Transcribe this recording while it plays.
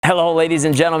Hello ladies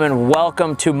and gentlemen,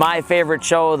 welcome to my favorite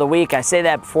show of the week. I say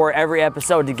that before every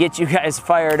episode to get you guys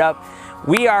fired up.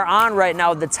 We are on right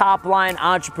now the Top Line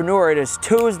Entrepreneur. It is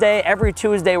Tuesday. Every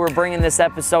Tuesday we're bringing this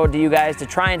episode to you guys to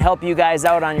try and help you guys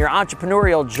out on your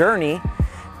entrepreneurial journey,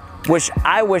 which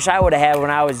I wish I would have had when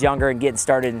I was younger and getting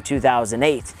started in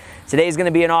 2008. Today's going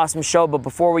to be an awesome show, but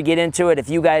before we get into it, if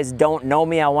you guys don't know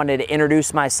me, I wanted to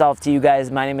introduce myself to you guys.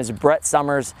 My name is Brett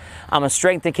Summers. I'm a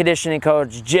strength and conditioning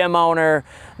coach, gym owner,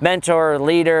 mentor,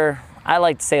 leader. I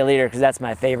like to say leader because that's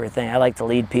my favorite thing. I like to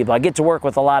lead people. I get to work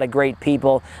with a lot of great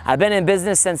people. I've been in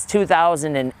business since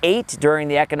 2008 during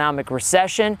the economic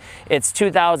recession. It's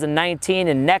 2019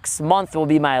 and next month will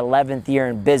be my 11th year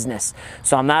in business.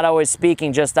 So I'm not always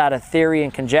speaking just out of theory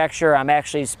and conjecture. I'm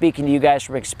actually speaking to you guys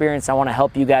from experience. I want to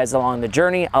help you guys along the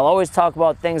journey. I'll always talk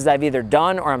about things that I've either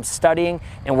done or I'm studying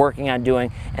and working on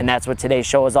doing, and that's what today's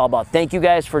show is all about. Thank you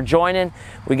guys for joining.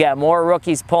 We got more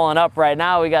rookies pulling up right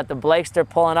now. We got the Blakester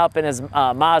pulling up in his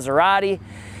Maserati,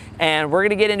 and we're going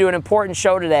to get into an important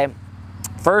show today.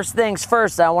 First things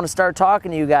first, I want to start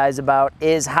talking to you guys about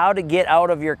is how to get out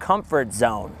of your comfort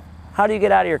zone. How do you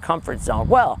get out of your comfort zone?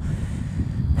 Well,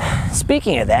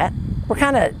 speaking of that, we're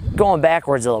kind of going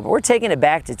backwards a little bit. We're taking it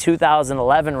back to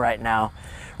 2011 right now,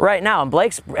 and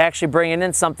Blake's actually bringing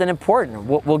in something important.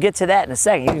 We'll get to that in a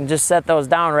second. You can just set those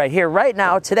down right here. Right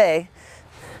now, today,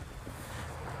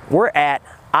 we're at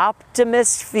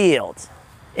Optimist Field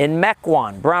in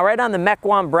Mequon, right on the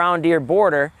Mequon-Brown Deer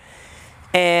border.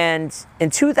 And in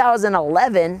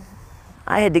 2011,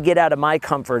 I had to get out of my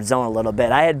comfort zone a little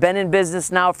bit. I had been in business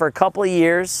now for a couple of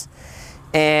years,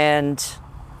 and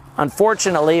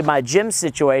unfortunately, my gym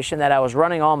situation that I was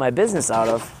running all my business out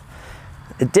of,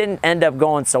 it didn't end up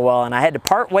going so well, and I had to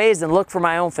part ways and look for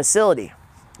my own facility.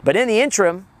 But in the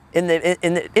interim, in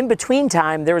the in-between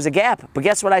time, there was a gap. But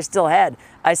guess what I still had?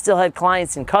 I still had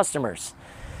clients and customers.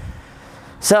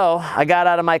 So I got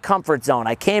out of my comfort zone.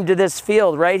 I came to this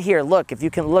field right here. Look, if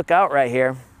you can look out right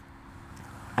here,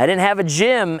 I didn't have a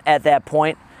gym at that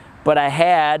point, but I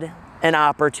had an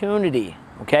opportunity.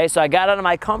 Okay, so I got out of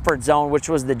my comfort zone, which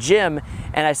was the gym,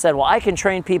 and I said, well, I can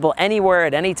train people anywhere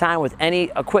at any time with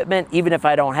any equipment, even if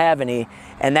I don't have any,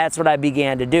 and that's what I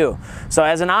began to do. So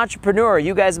as an entrepreneur,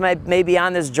 you guys may be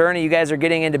on this journey, you guys are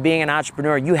getting into being an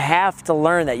entrepreneur, you have to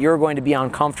learn that you're going to be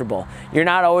uncomfortable. You're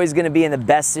not always going to be in the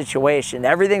best situation.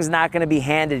 Everything's not going to be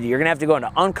handed to you. You're going to have to go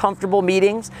into uncomfortable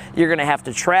meetings, you're going to have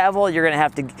to travel, you're going to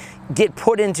have to get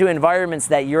put into environments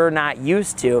that you're not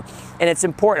used to, and it's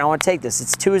important. I want to take this.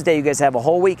 It's Tuesday, you guys have a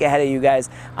whole week ahead of you guys.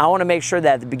 I want to make sure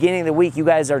that at the beginning of the week you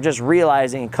guys are just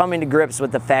realizing and coming to grips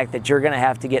with the fact that you're going to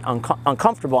have to get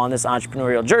uncomfortable on this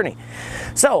entrepreneurial journey.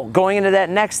 So going into that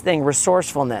next thing,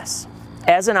 resourcefulness.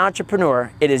 As an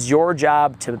entrepreneur, it is your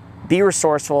job to be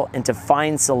resourceful and to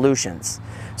find solutions.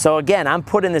 So again, I'm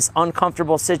put in this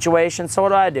uncomfortable situation, so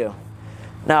what do?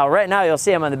 Now right now you'll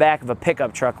see I'm on the back of a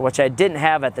pickup truck, which I didn't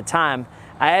have at the time.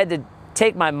 I had to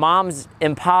take my mom's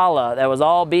Impala that was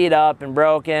all beat up and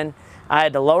broken. I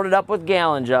had to load it up with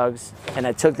gallon jugs, and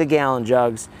I took the gallon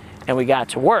jugs and we got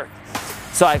to work.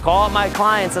 So I called my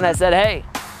clients and I said, hey,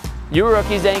 you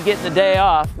rookies ain't getting the day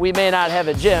off. We may not have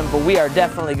a gym, but we are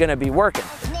definitely gonna be working.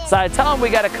 So I tell them we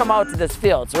gotta come out to this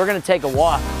field. So we're gonna take a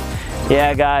walk.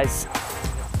 Yeah, guys,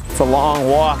 it's a long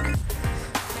walk.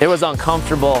 It was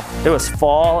uncomfortable. It was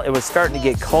fall, it was starting to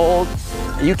get cold.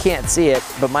 You can't see it,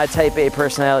 but my type A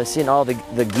personality, seeing all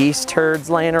the geese turds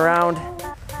laying around.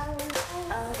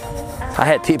 I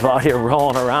had people out here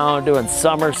rolling around, doing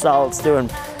somersaults, doing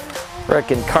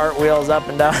frickin' cartwheels up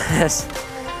and down this.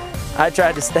 I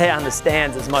tried to stay on the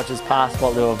stands as much as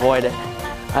possible to avoid it.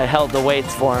 I held the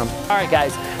weights for them. All right,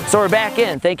 guys, so we're back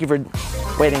in. Thank you for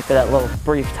waiting for that little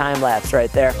brief time lapse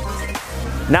right there.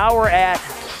 Now we're at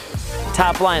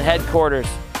Top Line Headquarters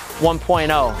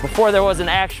 1.0. Before there was an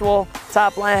actual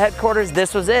Top Line Headquarters,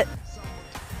 this was it.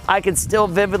 I can still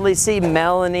vividly see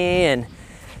Melanie and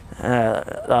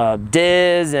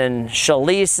Diz and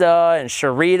Shalisa and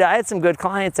Sharita. I had some good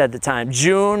clients at the time.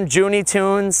 Junie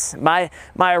Tunes, my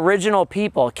original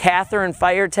people. Catherine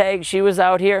Firetag, she was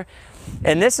out here.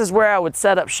 And this is where I would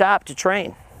set up shop to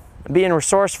train, being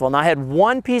resourceful. Now I had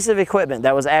one piece of equipment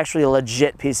that was actually a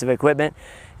legit piece of equipment.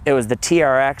 It was the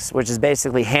TRX, which is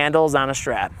basically handles on a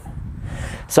strap.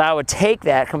 So I would take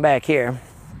that, come back here.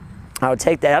 I would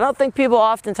take that. I don't think people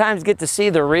oftentimes get to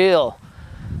see the real.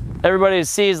 Everybody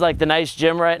sees like the nice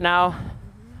gym right now,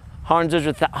 hundreds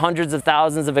of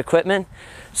thousands of equipment.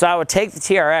 So I would take the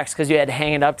TRX because you had to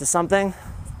hang it up to something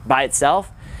by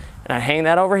itself, and I'd hang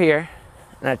that over here,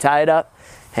 and I'd tie it up,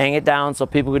 hang it down so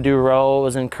people could do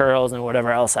rows and curls and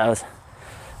whatever else I was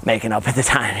making up at the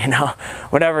time, you know,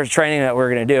 whatever training that we're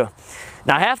gonna do.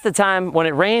 Now, half the time when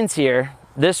it rains here,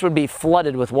 this would be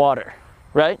flooded with water,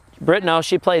 right? Britt knows,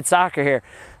 she played soccer here.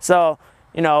 So,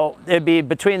 you know, it'd be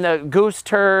between the goose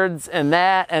turds and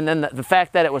that, and then the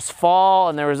fact that it was fall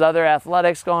and there was other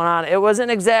athletics going on. It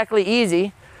wasn't exactly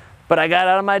easy, but I got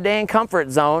out of my dang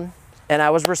comfort zone and I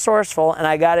was resourceful and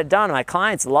I got it done. My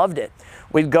clients loved it.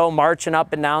 We'd go marching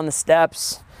up and down the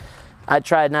steps. I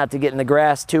tried not to get in the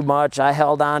grass too much. I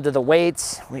held on to the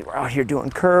weights. We were out here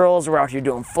doing curls. We're out here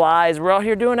doing flies. We're out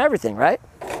here doing everything, right?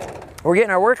 We're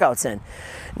getting our workouts in.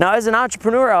 Now, as an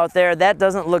entrepreneur out there, that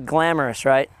doesn't look glamorous,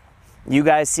 right? You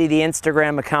guys see the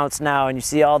Instagram accounts now and you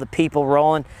see all the people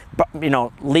rolling, you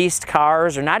know, leased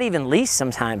cars, or not even leased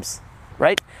sometimes,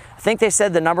 right? I think they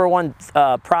said the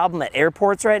 #1 problem at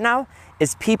airports right now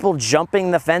is people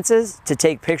jumping the fences to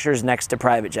take pictures next to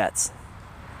private jets.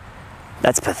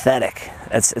 That's pathetic.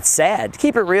 It's sad.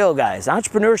 Keep it real, guys.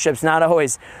 Entrepreneurship's not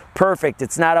always perfect.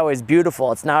 It's not always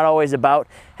beautiful. It's not always about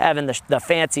having the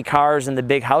fancy cars and the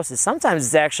big houses. Sometimes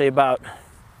it's actually about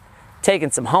taking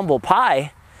some humble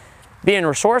pie, being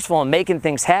resourceful and making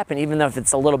things happen, even though if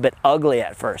it's a little bit ugly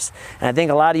at first. And I think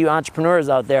a lot of you entrepreneurs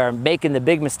out there are making the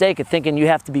big mistake of thinking you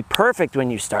have to be perfect when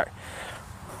you start.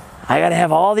 I got to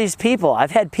have all these people.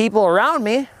 I've had people around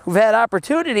me who've had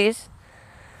opportunities.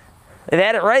 They've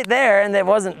had it right there, and it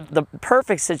wasn't the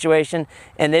perfect situation,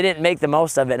 and they didn't make the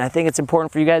most of it. And I think it's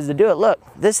important for you guys to do it. Look,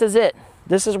 this is it.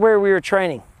 This is where we were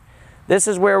training. This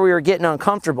is where we were getting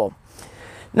uncomfortable.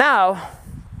 Now,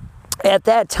 at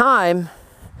that time,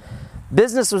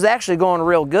 business was actually going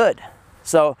real good.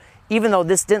 So even though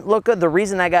this didn't look good, the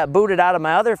reason I got booted out of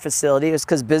my other facility is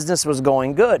because business was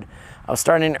going good. I was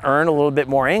starting to earn a little bit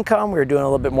more income. We were doing a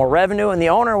little bit more revenue, and the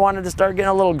owner wanted to start getting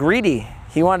a little greedy.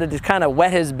 He wanted to kind of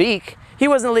wet his beak. He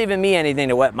wasn't leaving me anything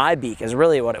to wet my beak, is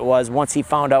really what it was once he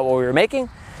found out what we were making.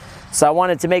 So I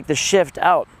wanted to make the shift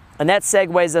out. And that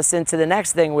segues us into the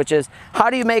next thing, which is, how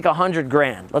do you make 100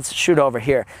 grand? Let's shoot over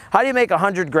here. How do you make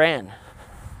 100 grand?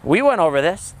 We went over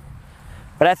this,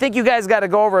 but I think you guys got to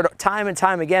go over it time and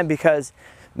time again, because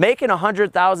making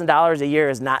 $100,000 a year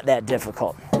is not that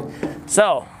difficult.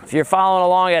 So if you're following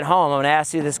along at home, I'm going to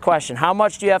ask you this question. How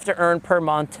much do you have to earn per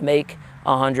month to make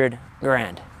 100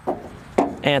 grand?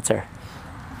 Answer.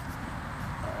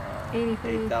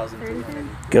 8,300.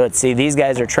 Good. See, these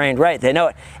guys are trained right. They know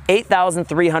it.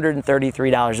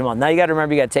 $8,333 a month. Now you got to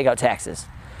remember, you got to take out taxes.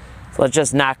 So let's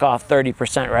just knock off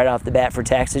 30% right off the bat for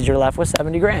taxes. You're left with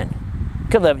 70 grand.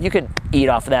 You could eat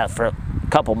off of that for a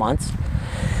couple months.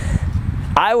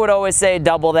 I would always say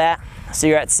double that. So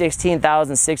you're at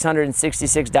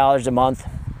 $16,666 a month.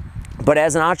 But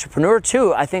as an entrepreneur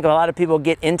too, I think a lot of people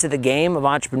get into the game of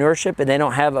entrepreneurship and they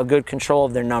don't have a good control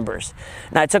of their numbers.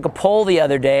 Now, I took a poll the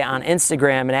other day on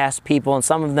Instagram and asked people, and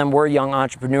some of them were young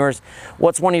entrepreneurs,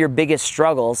 what's one of your biggest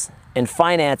struggles? And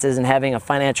finances and having a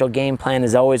financial game plan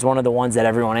is always one of the ones that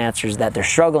everyone answers that they're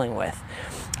struggling with.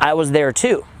 I was there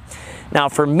too. Now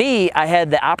for me, I had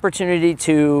the opportunity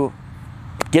to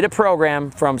get a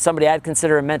program from somebody I'd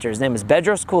consider a mentor. His name is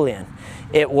Bedros Keuilian.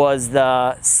 It was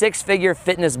the 6-figure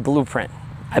fitness blueprint.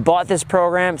 I bought this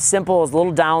program, simple, it was a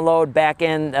little download,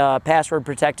 back-end, password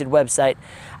protected website.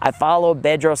 I followed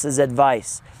Bedros's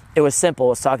advice. It was simple.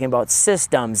 It was talking about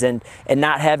systems and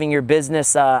not having your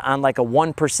business on like a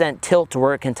 1% tilt to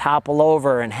where it can topple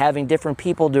over, and having different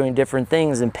people doing different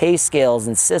things, and pay scales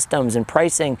and systems and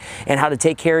pricing and how to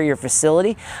take care of your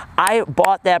facility. I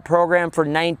bought that program for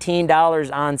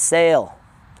 $19 on sale.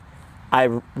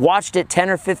 I watched it 10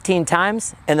 or 15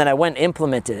 times, and then I went and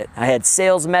implemented it. I had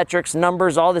sales metrics,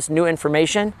 numbers, all this new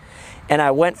information, and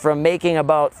I went from making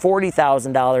about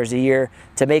 $40,000 a year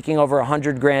to making over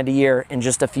 100 grand a year in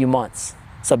just a few months.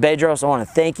 So Bedros, I want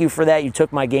to thank you for that. You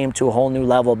took my game to a whole new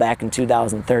level back in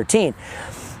 2013.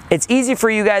 It's easy for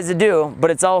you guys to do, but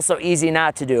it's also easy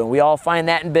not to do. We all find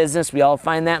that in business. We all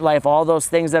find that in life. All those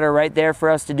things that are right there for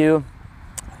us to do.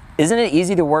 Isn't it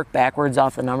easy to work backwards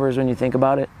off the numbers when you think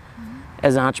about it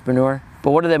as an entrepreneur?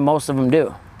 But what do most of them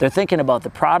do? They're thinking about the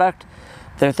product.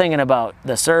 They're thinking about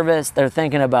the service. They're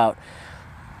thinking about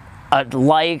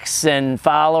likes and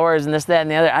followers and this, that,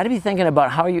 and the other. I'd be thinking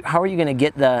about how are you going to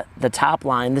get the top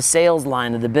line, the sales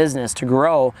line of the business to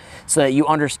grow, so that you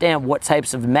understand what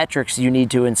types of metrics you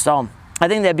need to install. I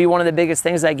think that'd be one of the biggest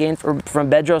things I gained from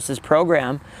Bedros's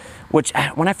program, which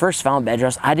when I first found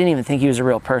Bedros, I didn't even think he was a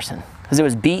real person, because it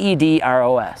was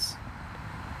Bedros.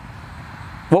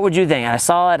 What would you think? I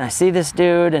saw it and I see this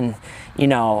dude, and you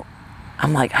know,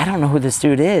 I'm like, I don't know who this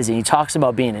dude is. And he talks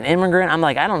about being an immigrant. I'm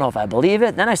like, I don't know if I believe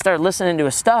it. Then I started listening to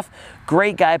his stuff.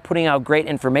 Great guy putting out great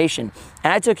information.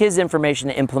 And I took his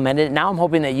information and implemented it. Now I'm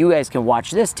hoping that you guys can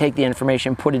watch this, take the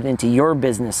information, put it into your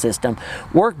business system,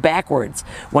 work backwards.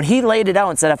 When he laid it out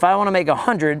and said, if I want to make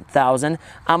 100,000,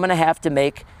 I'm going to have to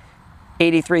make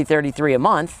 83.33 a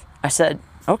month. I said,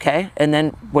 okay. And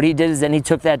then what he did is then he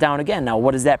took that down again. Now,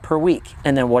 what is that per week?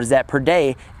 And then what is that per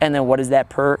day? And then what is that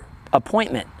per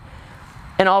appointment?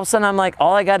 And all of a sudden, I'm like,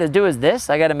 all I got to do is this.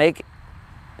 I got to make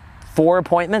 4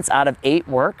 appointments out of 8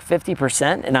 work,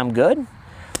 50%, and I'm good.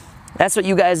 That's what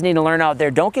you guys need to learn out there.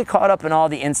 Don't get caught up in all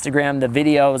the Instagram, the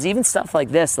videos, even stuff like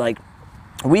this. Like,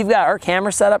 we've got our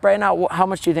camera set up right now. How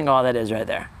much do you think all that is right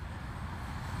there?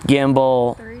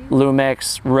 Gimbal, 3.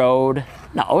 Lumix, Rode.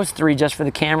 No, it was 3 just for the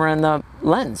camera and the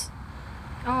lens.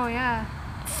 Oh, yeah.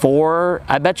 4,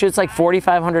 I bet you it's like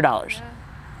 $4,500. Yeah.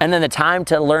 And then the time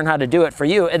to learn how to do it for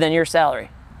you, and then your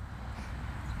salary.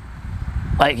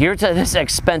 Like, you're to this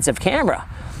expensive camera.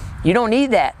 You don't need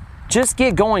that. Just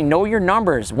get going, know your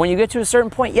numbers. When you get to a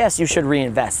certain point, yes, you should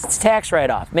reinvest. It's tax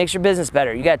write-off, makes your business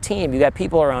better. You got team, you got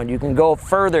people around, you can go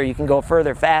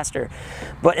further faster.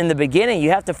 But in the beginning,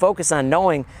 you have to focus on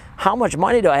knowing how much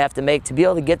money do I have to make to be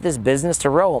able to get this business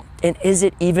to roll? And is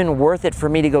it even worth it for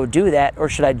me to go do that, or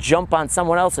should I jump on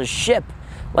someone else's ship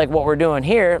like what we're doing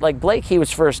here? Like Blake, he was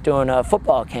first doing a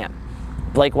football camp.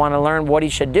 Blake wanted to learn what he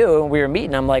should do, and we were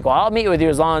meeting. I'm like, well, I'll meet with you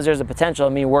as long as there's a potential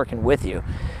of me working with you.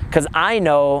 Because I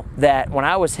know that when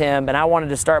I was him and I wanted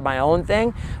to start my own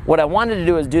thing, what I wanted to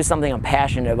do is do something I'm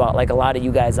passionate about, like a lot of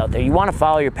you guys out there. You want to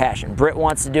follow your passion. Britt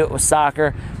wants to do it with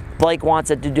soccer. Blake wants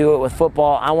it to do it with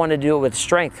football. I want to do it with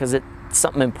strength because it's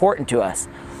something important to us.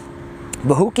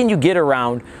 But who can you get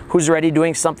around who's already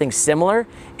doing something similar,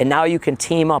 and now you can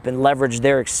team up and leverage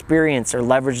their experience or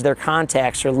leverage their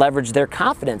contacts or leverage their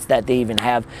confidence that they even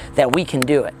have that we can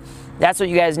do it. That's what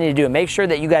you guys need to do. Make sure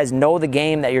that you guys know the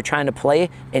game that you're trying to play,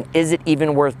 and is it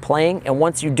even worth playing? And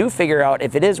once you do figure out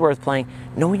if it is worth playing,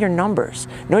 know your numbers.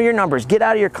 Know your numbers. Get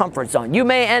out of your comfort zone. You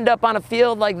may end up on a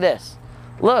field like this.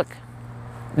 Look,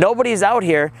 nobody's out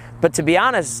here, but to be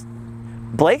honest,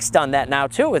 Blake's done that now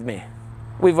too with me.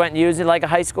 We went and used it like a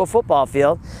high school football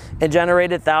field and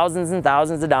generated thousands and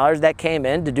thousands of dollars that came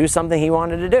in to do something he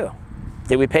wanted to do.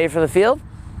 Did we pay for the field?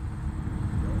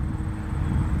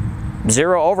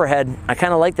 Zero overhead. I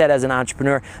kind of like that as an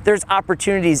entrepreneur. There's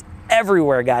opportunities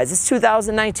everywhere, guys. It's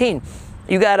 2019.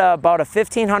 You got about a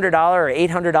 $1,500 or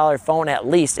 $800 phone at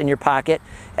least in your pocket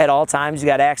at all times. You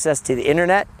got access to the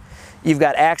internet. You've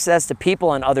got access to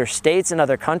people in other states and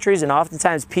other countries, and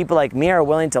oftentimes people like me are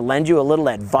willing to lend you a little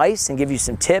advice and give you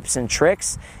some tips and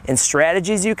tricks and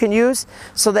strategies you can use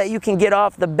so that you can get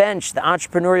off the bench, the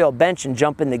entrepreneurial bench, and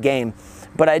jump in the game.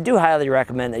 But I do highly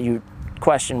recommend that you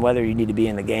question whether you need to be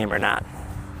in the game or not.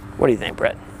 What do you think,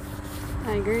 Britt?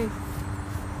 I agree.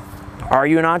 Are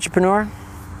you an entrepreneur?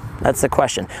 That's the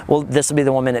question. Well, this will be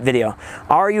the 1-minute video.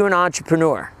 Are you an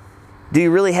entrepreneur? Do you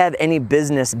really have any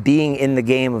business being in the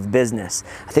game of business?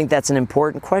 I think that's an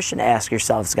important question to ask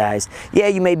yourselves, guys. Yeah,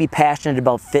 you may be passionate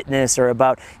about fitness or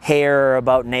about hair or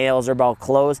about nails or about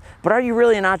clothes, but are you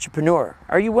really an entrepreneur?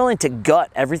 Are you willing to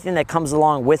gut everything that comes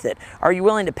along with it? Are you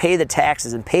willing to pay the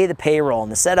taxes and pay the payroll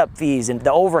and the setup fees and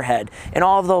the overhead and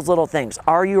all of those little things?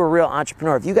 Are you a real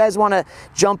entrepreneur? If you guys want to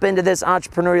jump into this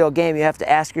entrepreneurial game, you have to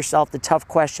ask yourself the tough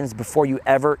questions before you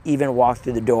ever even walk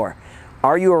through the door.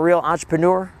 Are you a real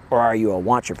entrepreneur, or are you a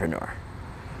wantrepreneur?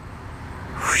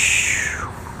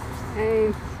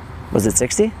 Hey. Was it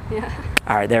 60? Yeah.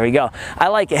 All right, there we go. I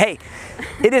like it. Hey,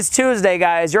 it is Tuesday,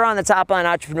 guys. You're on the Top Line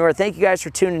Entrepreneur. Thank you guys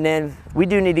for tuning in. We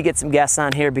do need to get some guests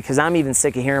on here because I'm even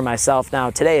sick of hearing myself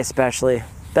now, today especially.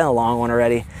 Been a long one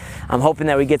already. I'm hoping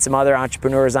that we get some other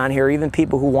entrepreneurs on here, even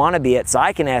people who want to be it, so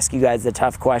I can ask you guys the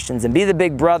tough questions and be the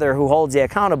big brother who holds you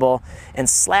accountable and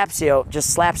just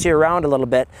slaps you around a little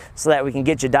bit so that we can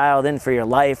get you dialed in for your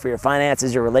life, for your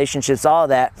finances, your relationships, all of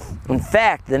that. In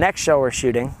fact, the next show we're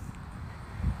shooting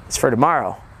is for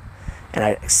tomorrow,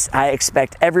 and I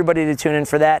expect everybody to tune in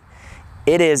for that.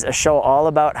 It is a show all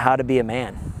about how to be a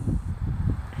man.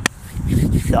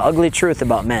 The ugly truth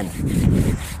about men.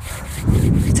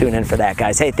 Tune in for that,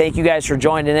 guys. Hey, thank you guys for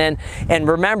joining in. And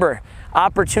remember,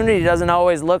 opportunity doesn't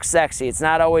always look sexy. It's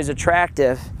not always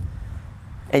attractive.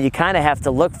 And you kind of have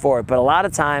to look for it. But a lot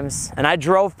of times, and I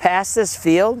drove past this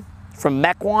field from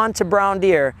Mequon to Brown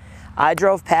Deer. I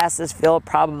drove past this field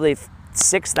probably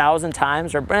 6,000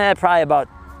 times, or probably about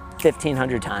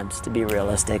 1,500 times to be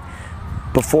realistic,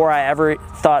 before I ever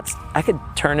thought I could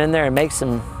turn in there and make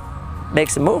some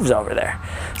moves over there.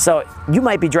 So you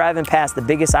might be driving past the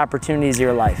biggest opportunities of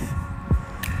your life.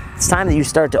 It's time that you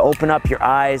start to open up your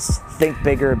eyes, think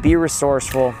bigger, be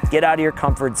resourceful, get out of your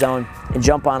comfort zone, and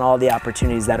jump on all the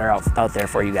opportunities that are out there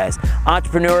for you guys.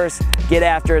 Entrepreneurs, get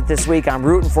after it this week. I'm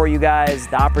rooting for you guys.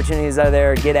 The opportunities are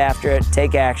there. Get after it.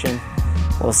 Take action.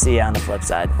 We'll see you on the flip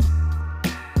side.